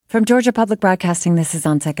From Georgia Public Broadcasting, this is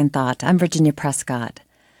On Second Thought. I'm Virginia Prescott.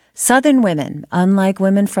 Southern women, unlike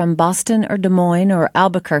women from Boston or Des Moines or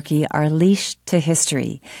Albuquerque, are leashed to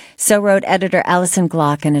history. So wrote editor Alison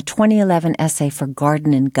Glock in a 2011 essay for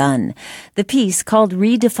Garden and Gun. The piece, called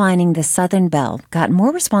Redefining the Southern Belle, got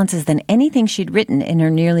more responses than anything she'd written in her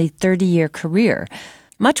nearly 30-year career.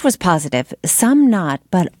 Much was positive, some not,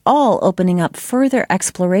 but all opening up further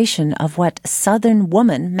exploration of what Southern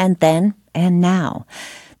woman meant then and now.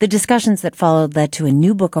 The discussions that followed led to a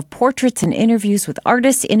new book of portraits and interviews with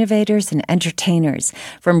artists, innovators, and entertainers,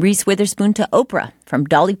 from Reese Witherspoon to Oprah, from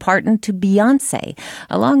Dolly Parton to Beyonce,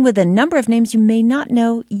 along with a number of names you may not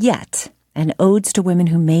know yet, and odes to women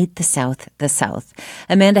who made the South the South.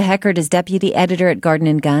 Amanda Heckert is deputy editor at Garden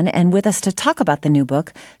and Gun, and with us to talk about the new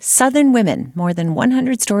book, Southern Women, more than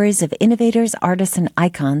 100 stories of innovators, artists, and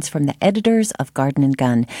icons from the editors of Garden and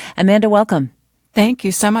Gun. Amanda, welcome. Thank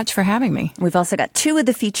you so much for having me. We've also got two of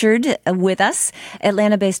the featured with us.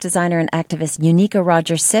 Atlanta-based designer and activist Unica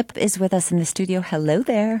Rogers-Sipp is with us in the studio. Hello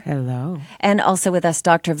there. Hello. And also with us,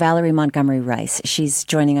 Dr. Valerie Montgomery Rice. She's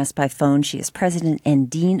joining us by phone. She is president and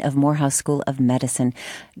dean of Morehouse School of Medicine.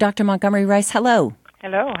 Dr. Montgomery Rice, hello.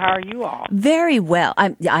 Hello, how are you all? Very well.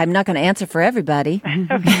 I'm not going to answer for everybody.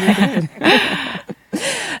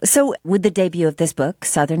 So with the debut of this book,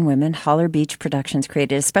 Southern Women, Holler Beach Productions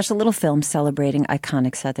created a special little film celebrating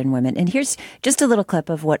iconic Southern women. And here's just a little clip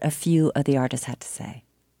of what a few of the artists had to say.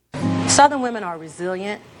 Southern women are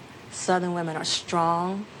resilient. Southern women are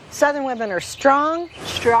strong. Southern women are strong.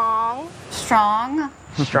 Strong. Strong.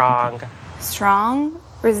 Strong. Strong.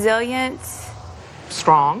 Resilient.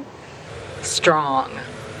 Strong. Strong.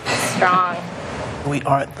 Strong. We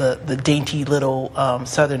aren't the dainty little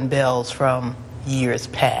Southern belles from years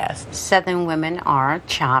past. Southern women are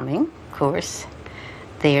charming, of course.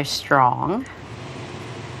 They're strong.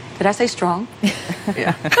 Did I say strong?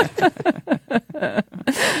 Yeah.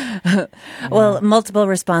 Well, multiple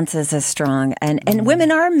responses as strong. And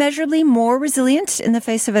women are measurably more resilient in the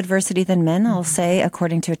face of adversity than men, I'll say,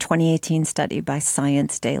 according to a 2018 study by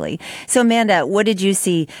Science Daily. So, Amanda, what did you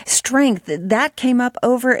see? Strength, that came up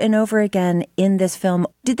over and over again in this film.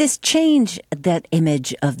 Did this change that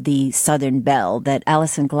image of the Southern belle that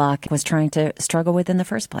Alison Glock was trying to struggle with in the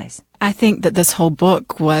first place? I think that this whole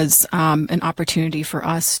book was an opportunity for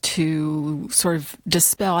us to sort of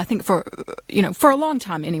dispel, I think for a long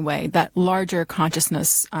time anyway, that larger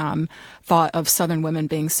consciousness thought of Southern women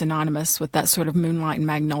being synonymous with that sort of Moonlight and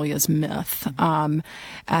Magnolias myth.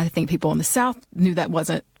 I think people in the South knew that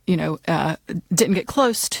wasn't, didn't get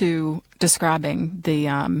close to describing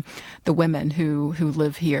the women who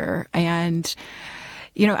live here. And,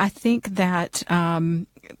 I think that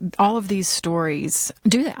all of these stories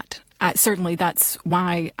do that. Certainly, that's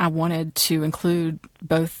why I wanted to include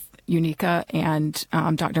both Unica and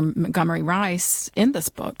Dr. Montgomery Rice in this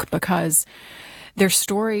book, because their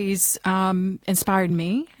stories inspired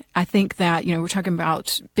me. I think that, we're talking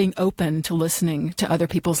about being open to listening to other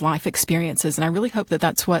people's life experiences. And I really hope that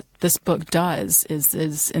that's what this book does,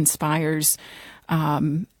 is inspires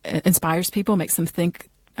people, makes them think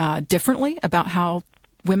differently about how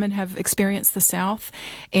women have experienced the South.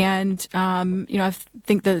 And, I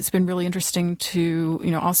think that it's been really interesting to,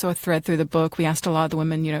 also a thread through the book. We asked a lot of the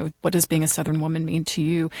women, what does being a Southern woman mean to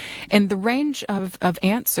you? And the range of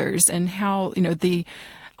answers, and how, the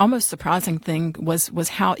almost surprising thing was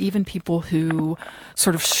how even people who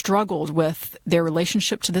sort of struggled with their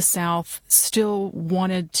relationship to the South still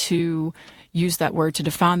wanted to use that word to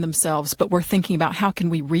define themselves, but we're thinking about how can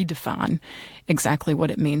we redefine exactly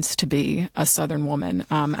what it means to be a Southern woman.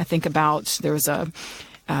 I think about, there was a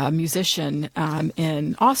musician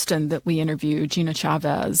in Austin that we interviewed, Gina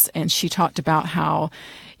Chavez, and she talked about how,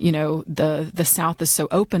 the South is so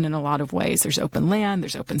open in a lot of ways. There's open land,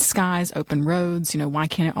 there's open skies, open roads. Why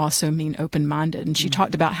can't it also mean open-minded? And she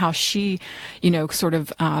talked about how she, sort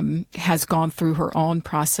of has gone through her own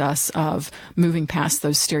process of moving past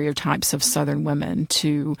those stereotypes of Southern women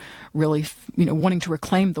to really, wanting to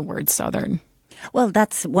reclaim the word Southern. Well,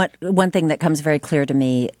 that's one thing that comes very clear to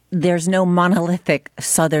me. There's no monolithic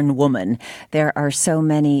Southern woman. There are so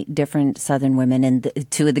many different Southern women, and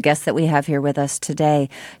two of the guests that we have here with us today,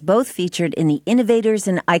 both featured in the Innovators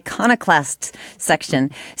and Iconoclasts section.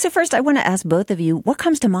 So first, I want to ask both of you, what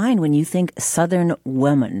comes to mind when you think Southern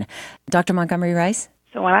woman? Dr. Montgomery Rice?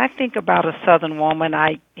 So when I think about a Southern woman,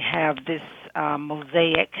 I have this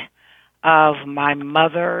mosaic of my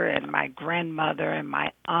mother and my grandmother and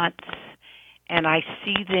my aunts, and I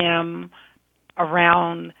see them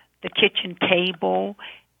around the kitchen table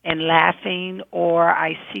and laughing, or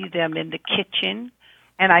I see them in the kitchen,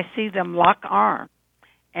 and I see them lock arms,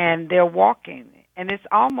 and they're walking, and it's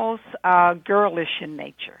almost girlish in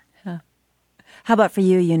nature. How about for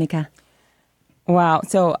you, Unica? Wow.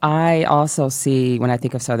 So I also see, when I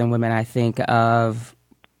think of Southern women, I think of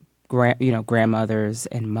grandmothers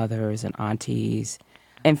and mothers and aunties.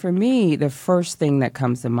 And for me, the first thing that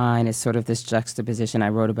comes to mind is sort of this juxtaposition. I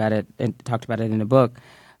wrote about it and talked about it in the book,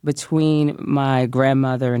 between my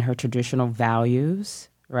grandmother and her traditional values,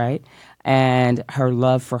 right, and her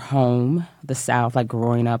love for home, the South, like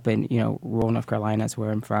growing up in, rural North Carolina is where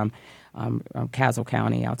I'm from, Castle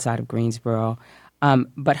County outside of Greensboro.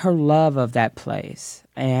 But her love of that place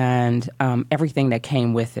and everything that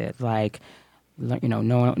came with it, like,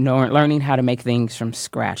 learning how to make things from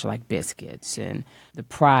scratch, like biscuits, and the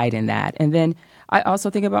pride in that. And then I also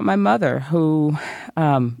think about my mother, who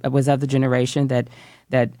was of the generation that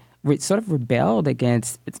sort of rebelled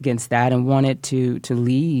against that and wanted to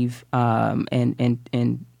leave.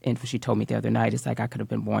 And she told me the other night, it's like I could have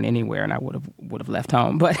been born anywhere and I would have left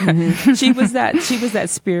home. But she was that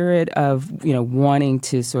spirit of wanting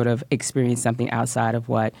to sort of experience something outside of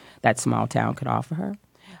what that small town could offer her.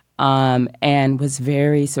 And was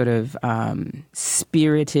very sort of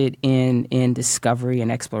spirited in discovery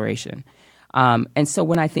and exploration. And so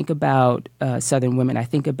when I think about Southern women, I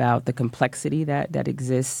think about the complexity that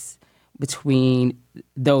exists between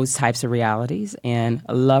those types of realities and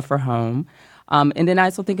a love for home. And then I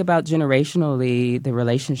also think about generationally the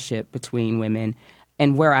relationship between women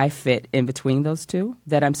and where I fit in between those two,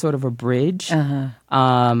 that I'm sort of a bridge.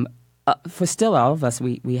 For still all of us,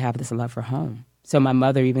 we have this love for home. So my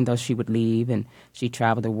mother, even though she would leave and she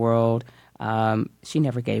traveled the world, she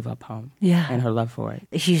never gave up home and her love for it.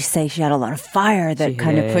 You say she had a lot of fire that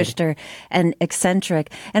kind of pushed her, and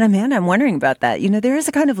eccentric. And Amanda, I'm wondering about that. There is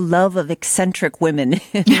a kind of love of eccentric women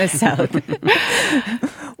in the South.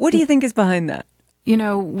 What do you think is behind that?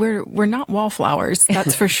 We're not wallflowers,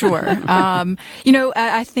 that's for sure.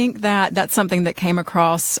 I think that's something that came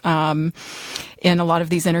across in a lot of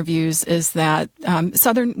these interviews, is that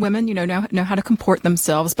Southern women, know how to comport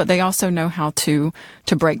themselves, but they also know how to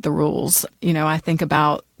break the rules. I think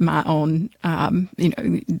about my own,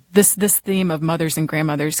 this theme of mothers and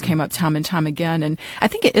grandmothers came up time and time again. And I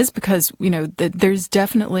think it is because, there's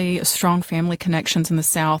definitely a strong family connections in the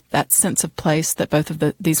South. That sense of place that both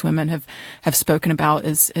of these women have spoken about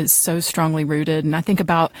is so strongly rooted. And I think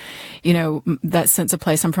about, that sense of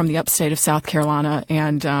place. I'm from the upstate of South Carolina,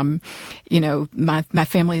 and, my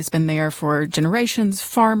family has been there for generations,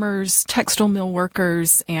 farmers, textile mill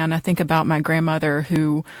workers. And I think about my grandmother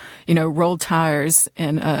who, rolled tires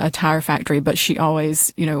in a tire factory, but she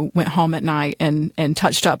always, went home at night and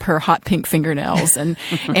touched up her hot pink fingernails. And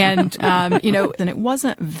it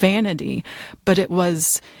wasn't vanity, but it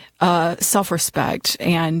was self-respect.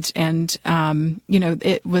 And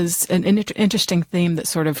it was an interesting theme that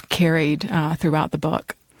sort of carried throughout the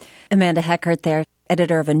book. Amanda Heckert there,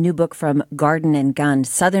 editor of a new book from Garden and Gun,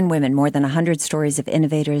 Southern Women, more than 100 stories of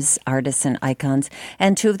innovators, artists, and icons.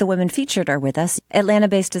 And two of the women featured are with us,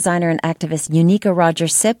 Atlanta-based designer and activist Unica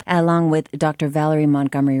Rogers-Sipp, along with Dr. Valerie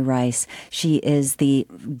Montgomery Rice. She is the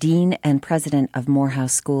dean and president of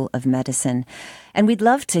Morehouse School of Medicine. And we'd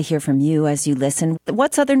love to hear from you as you listen.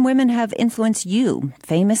 What Southern women have influenced you,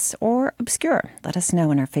 famous or obscure? Let us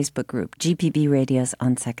know in our Facebook group, GPB Radio's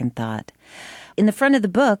On Second Thought. In the front of the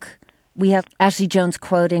book, we have Ashley Jones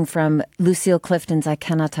quoting from Lucille Clifton's I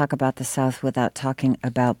Cannot Talk About the South Without Talking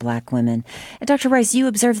About Black Women. And Dr. Rice, you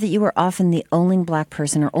observed that you were often the only black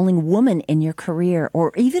person or only woman in your career,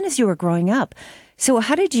 or even as you were growing up. So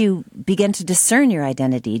how did you begin to discern your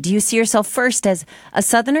identity? Do you see yourself first as a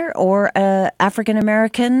Southerner or a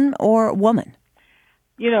African-American or woman?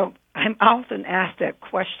 I'm often asked that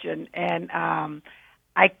question, and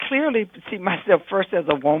I clearly see myself first as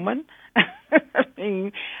a woman.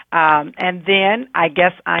 And then I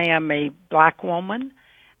guess I am a black woman.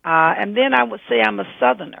 And then I would say I'm a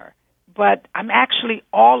Southerner. But I'm actually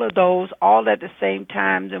all of those, all at the same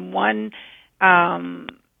time. And one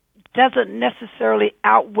doesn't necessarily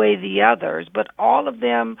outweigh the others, but all of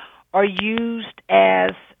them are used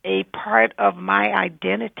as a part of my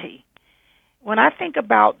identity. When I think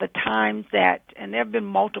about the times that, and there have been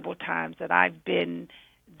multiple times that I've been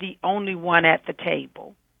the only one at the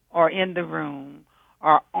table, or in the room,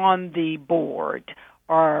 or on the board,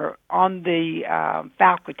 or on the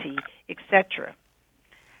faculty, etc.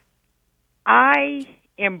 I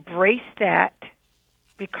embrace that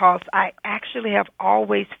because I actually have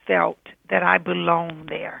always felt that I belong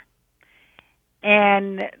there.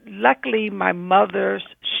 And luckily, my mother's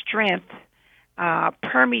strength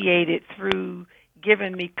permeated through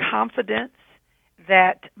giving me confidence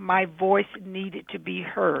that my voice needed to be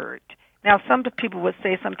heard, Now, some people would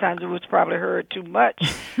say sometimes it was probably heard too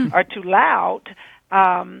much or too loud,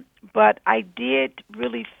 but I did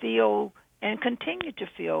really feel and continue to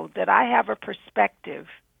feel that I have a perspective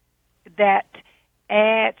that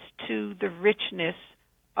adds to the richness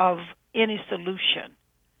of any solution.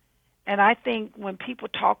 And I think when people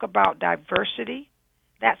talk about diversity,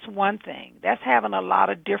 that's one thing. That's having a lot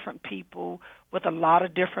of different people with a lot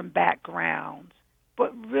of different backgrounds.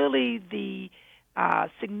 But really the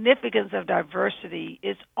significance of diversity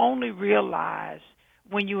is only realized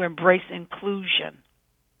when you embrace inclusion.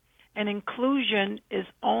 And inclusion is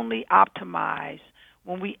only optimized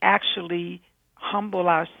when we actually humble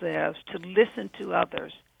ourselves to listen to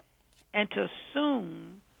others and to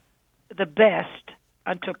assume the best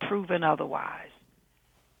until proven otherwise.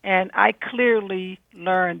 And I clearly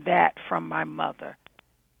learned that from my mother.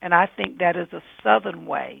 And I think that is a Southern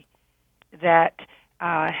way that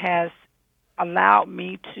has allowed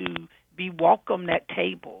me to be welcomed at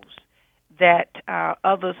tables that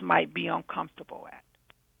others might be uncomfortable at.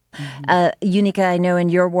 Unica, I know in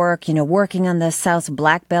your work, working on the South's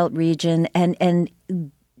Black Belt region and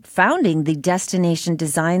founding the Destination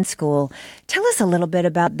Design School. Tell us a little bit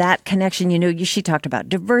about that connection. She talked about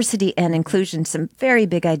diversity and inclusion, some very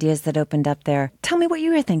big ideas that opened up there. Tell me what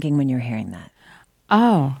you were thinking when you were hearing that.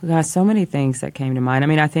 Oh, gosh, so many things that came to mind. I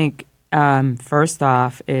mean, I think first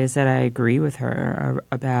off is that I agree with her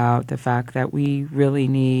about the fact that we really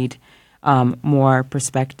need more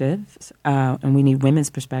perspectives, and we need women's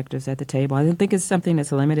perspectives at the table. I don't think it's something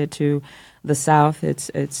that's limited to the South.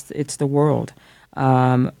 It's the world.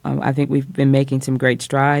 I think we've been making some great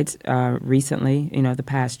strides recently, the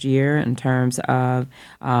past year, in terms of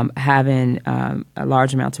having a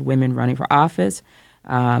large amounts of women running for office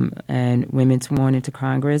and women sworn into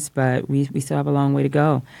Congress, but we still have a long way to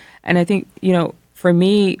go. And I think, for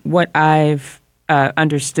me, what I've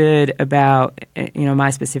understood about, my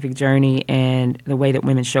specific journey and the way that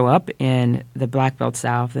women show up in the Black Belt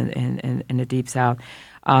South and the Deep South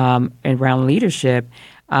and around leadership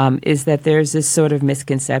is that there's this sort of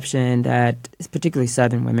misconception that, particularly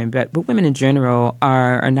Southern women, but women in general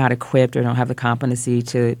are not equipped or don't have the competency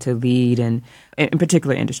to lead in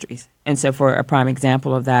particular industries. And so for a prime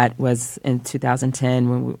example of that was in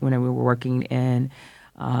 2010 when we were working in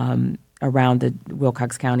around the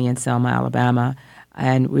Wilcox County in Selma, Alabama,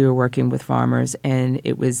 and we were working with farmers, and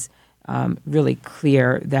it was really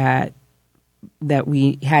clear that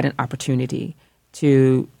we had an opportunity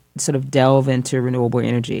to sort of delve into renewable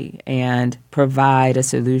energy and provide a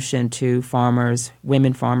solution to farmers,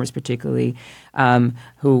 women farmers particularly,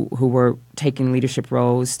 who were taking leadership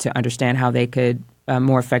roles to understand how they could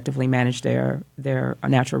more effectively manage their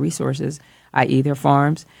natural resources, i.e. their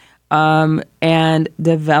farms, and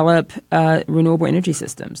develop renewable energy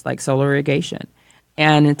systems like solar irrigation.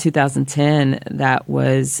 And in 2010, that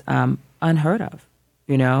was unheard of,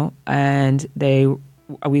 and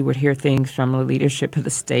we would hear things from the leadership of the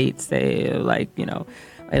states. They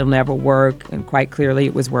it'll never work. And quite clearly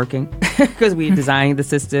it was working because we designed the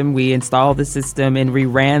system, we installed the system, and we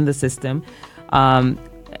ran the system. And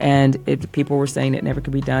people were saying it never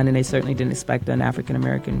could be done, and they certainly didn't expect an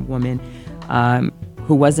African-American woman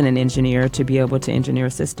who wasn't an engineer to be able to engineer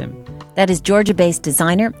a system. That is Georgia-based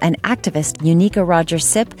designer and activist Unica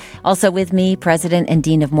Rogers-Sipp. Also with me, President and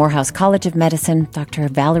Dean of Morehouse College of Medicine, Dr.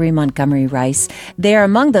 Valerie Montgomery Rice. They are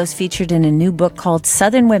among those featured in a new book called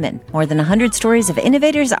Southern Women, More Than 100 Stories of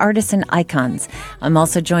Innovators, Artists, and Icons. I'm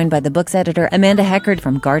also joined by the book's editor, Amanda Heckard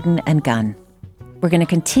from Garden and Gun. We're going to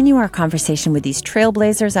continue our conversation with these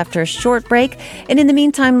trailblazers after a short break. And in the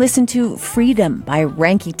meantime, listen to Freedom by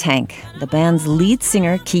Ranky Tank. The band's lead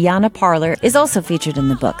singer, Kiana Parler, is also featured in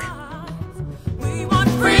the book. We want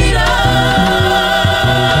freedom.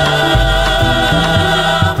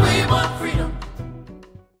 We want freedom.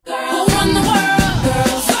 Girls. Who run the world?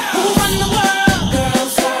 Girls. Who run the world?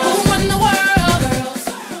 Girls. Who run the world?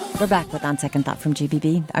 Girls. We're back with On Second Thought from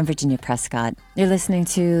GBB. I'm Virginia Prescott. You're listening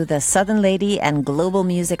to the Southern lady and global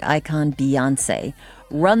music icon Beyonce.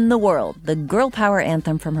 Run the World, the girl power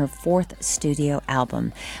anthem from her fourth studio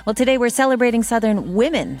album. Well, today we're celebrating Southern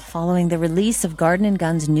women following the release of Garden and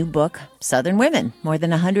Gun's new book, Southern Women, More Than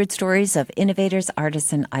 100 Stories of Innovators,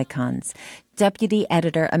 Artists, and Icons. Deputy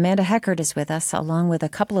editor Amanda Heckard is with us, along with a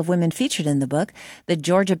couple of women featured in the book, the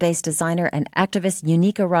Georgia-based designer and activist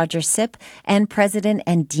Unica Rogers-Sipp, and president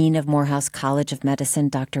and dean of Morehouse College of Medicine,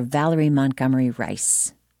 Dr. Valerie Montgomery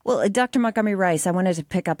Rice. Well, Dr. Montgomery Rice, I wanted to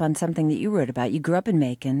pick up on something that you wrote about. You grew up in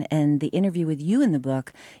Macon, and the interview with you in the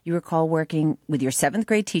book, you recall working with your 7th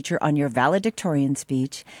grade teacher on your valedictorian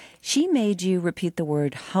speech. She made you repeat the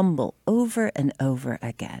word humble over and over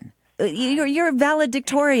again. you're a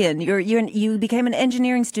valedictorian. You became an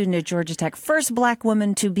engineering student at Georgia Tech, first black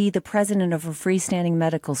woman to be the president of a freestanding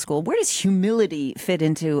medical school. Where does humility fit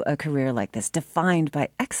into a career like this, defined by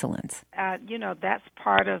excellence? That's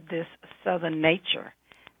part of this Southern nature.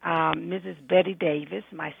 Mrs. Betty Davis,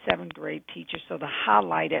 my 7th grade teacher, so the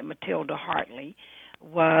highlight at Matilda Hartley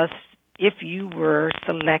was if you were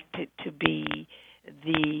selected to be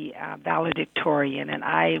the valedictorian, and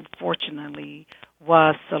I fortunately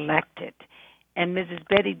was selected. And Mrs.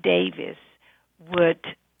 Betty Davis would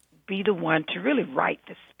be the one to really write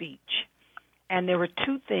the speech. And there were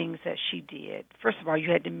 2 things that she did. First of all,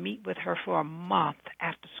 you had to meet with her for a month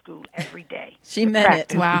after school every day. She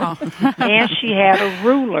meant it. Wow. And she had a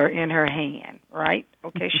ruler in her hand, right?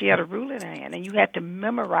 Okay, she had a ruler in her hand, and you had to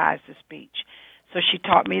memorize the speech. So she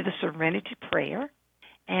taught me the Serenity Prayer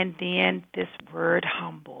and then this word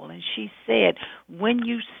humble. And she said, when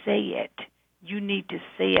you say it, you need to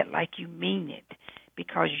say it like you mean it,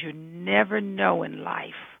 because you never know in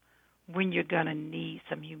life when you're going to need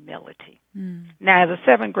some humility. Now, as a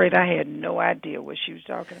 7th grader, I had no idea what she was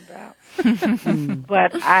talking about.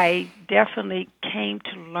 But I definitely came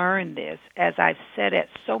to learn this as I sat at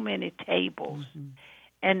so many tables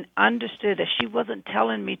and understood that she wasn't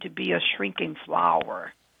telling me to be a shrinking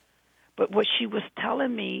flower. But what she was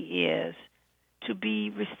telling me is to be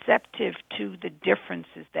receptive to the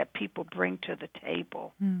differences that people bring to the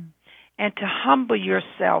table and to humble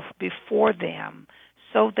yourself before them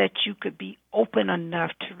so that you could be open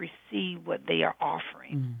enough to receive what they are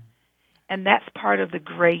offering. And that's part of the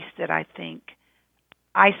grace that I think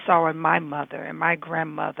I saw in my mother and my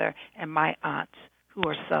grandmother and my aunts who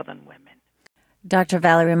are Southern women. Dr.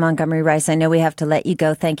 Valerie Montgomery Rice, I know we have to let you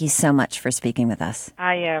go. Thank you so much for speaking with us.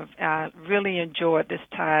 I have really enjoyed this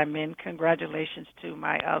time, and congratulations to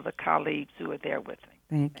my other colleagues who are there with me.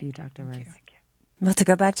 Thank you, Dr. Rice. Well, to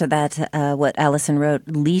go back to that, what Allison wrote,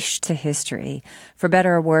 leash to history, for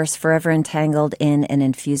better or worse, forever entangled in and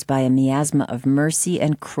infused by a miasma of mercy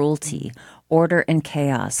and cruelty, order and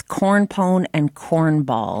chaos, cornpone and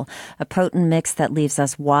cornball, a potent mix that leaves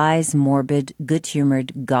us wise, morbid,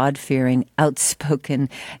 good-humored, God-fearing, outspoken,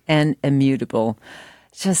 and immutable.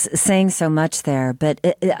 Just saying so much there.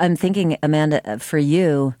 But I'm thinking, Amanda, for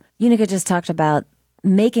you, Unica just talked about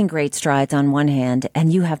making great strides on one hand,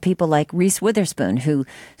 and you have people like Reese Witherspoon who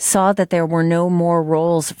saw that there were no more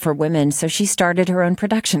roles for women, so she started her own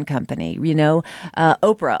production company.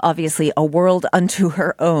 Oprah, obviously a world unto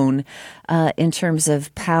her own in terms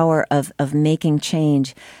of power of making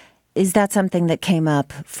change. Is that something that came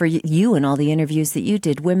up for you in all the interviews that you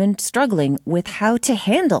did, women struggling with how to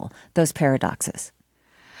handle those paradoxes?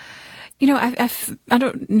 I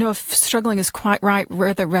don't know if struggling is quite right,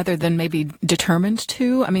 rather than maybe determined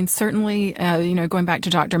to. I mean, certainly, going back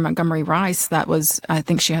to Dr. Montgomery Rice, I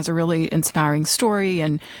think she has a really inspiring story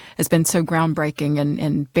and has been so groundbreaking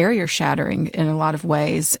and barrier shattering in a lot of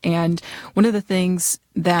ways. And one of the things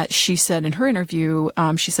that she said in her interview,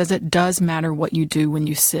 she says it does matter what you do when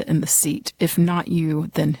you sit in the seat. If not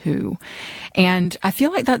you, then who? And I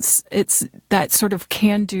feel like it's that sort of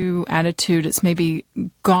can-do attitude. It's maybe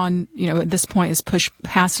gone, at this point is pushed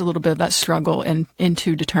past a little bit of that struggle and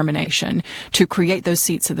into determination to create those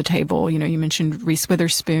seats at the table. You mentioned Reese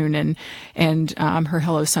Witherspoon and her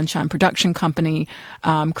Hello Sunshine production company,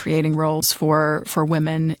 creating roles for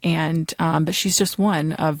women. And, but she's just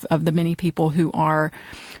one of the many people who are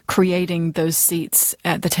creating those seats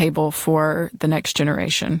at the table for the next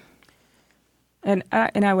generation. And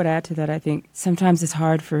I would add to that, I think sometimes it's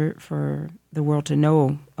hard for the world to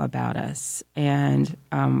know about us. And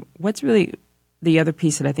what's really the other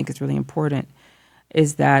piece that I think is really important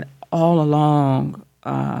is that all along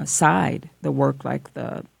side the work like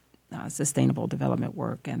the sustainable development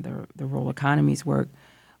work and the rural economies work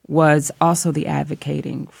was also the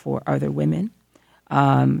advocating for other women.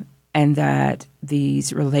 And that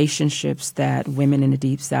these relationships that women in the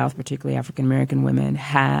Deep South, particularly African-American women,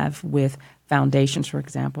 have with foundations, for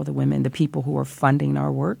example, the people who are funding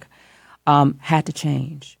our work, had to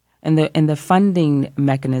change. And the funding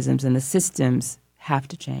mechanisms and the systems have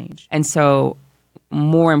to change. And so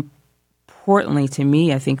more importantly to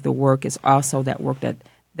me, I think the work is also that work that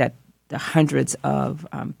the hundreds of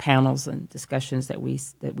panels and discussions that we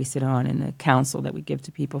sit on and the counsel that we give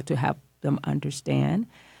to people to help them understand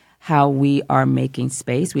how we are making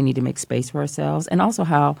space. We need to make space for ourselves, and also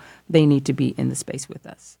how they need to be in the space with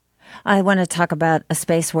us. I want to talk about a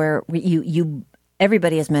space where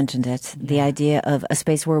everybody has mentioned it, the idea of a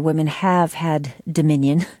space where women have had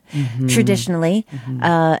dominion traditionally,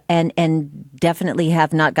 and definitely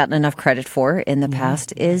have not gotten enough credit for in the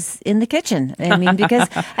past is in the kitchen. I mean, because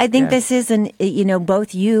I think this is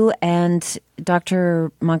both you and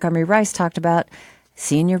Dr. Montgomery Rice talked about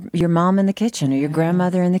seeing your mom in the kitchen or your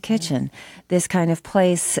grandmother in the kitchen. This kind of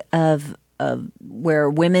place of where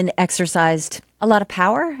women exercised a lot of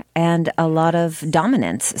power and a lot of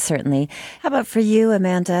dominance, certainly. How about for you,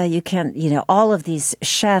 Amanda? You can't, all of these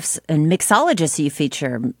chefs and mixologists you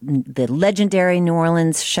feature, the legendary New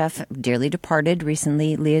Orleans chef, dearly departed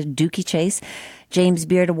recently, Leah Dookie Chase, James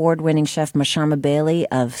Beard Award-winning chef Mashama Bailey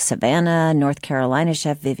of Savannah, North Carolina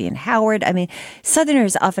chef Vivian Howard. I mean,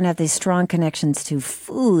 Southerners often have these strong connections to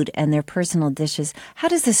food and their personal dishes. How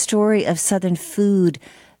does the story of Southern food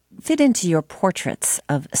fit into your portraits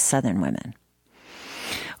of Southern women?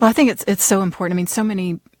 Well, I think it's so important. I mean, so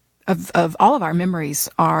many of all of our memories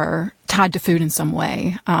are tied to food in some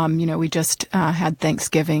way. We just had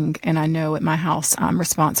Thanksgiving, and I know at my house I'm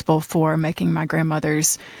responsible for making my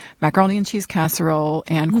grandmother's macaroni and cheese casserole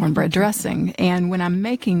and cornbread dressing. And when I'm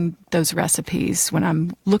making those recipes, when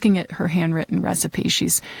I'm looking at her handwritten recipe,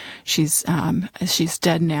 she's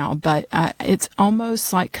dead now, but it's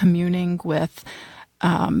almost like communing with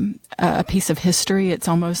a piece of history. It's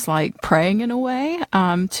almost like praying in a way,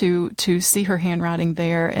 to see her handwriting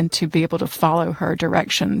there and to be able to follow her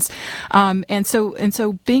directions. And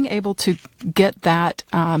so being able to get that,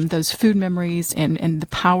 those food memories and the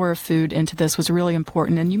power of food into this was really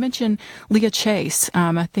important. And you mentioned Leah Chase.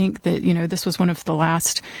 I think that, this was one of the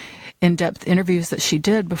last in-depth interviews that she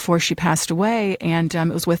did before she passed away, and it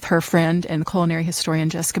was with her friend and culinary historian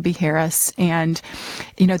Jessica B. Harris, and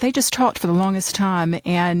they just talked for the longest time,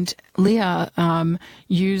 and Leah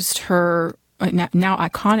used her now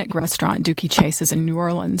iconic restaurant, Dookie Chase's in New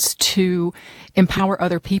Orleans, to empower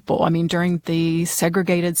other people. I mean, during the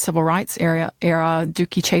segregated civil rights era,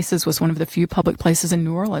 Dookie Chase's was one of the few public places in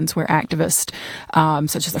New Orleans where activists,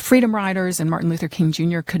 such as the Freedom Riders and Martin Luther King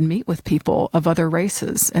Jr., could meet with people of other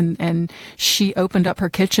races. And she opened up her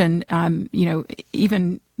kitchen,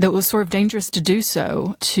 even though it was sort of dangerous to do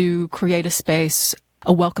so, to create a space,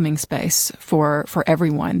 a welcoming space for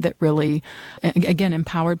everyone that really, again,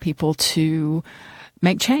 empowered people to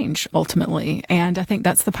make change ultimately. And I think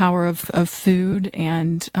that's the power of food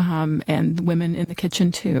and women in the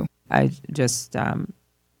kitchen too. I just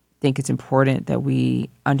think it's important that we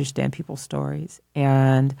understand people's stories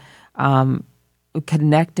and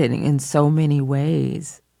connect it in so many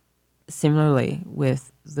ways, similarly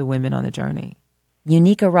with the women on the journey.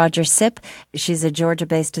 Unica Rogers-Sipp, she's a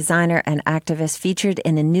Georgia-based designer and activist featured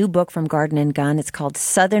in a new book from Garden & Gun. It's called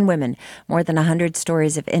Southern Women, more than 100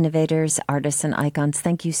 stories of innovators, artists, and icons.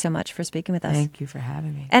 Thank you so much for speaking with us. Thank you for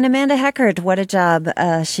having me. And Amanda Heckard, what a job.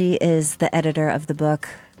 She is the editor of the book.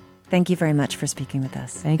 Thank you very much for speaking with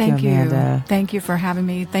us. Thank you, Amanda. Thank you for having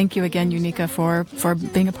me. Thank you again, Unica, for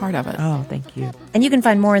being a part of it. Oh, thank you. And you can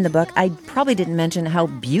find more in the book. I probably didn't mention how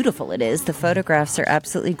beautiful it is. The photographs are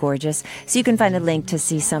absolutely gorgeous. So you can find a link to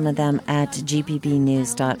see some of them at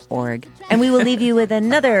gpbnews.org. And we will leave you with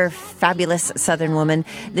another fabulous Southern woman.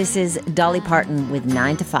 This is Dolly Parton with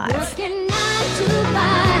 9 to 5.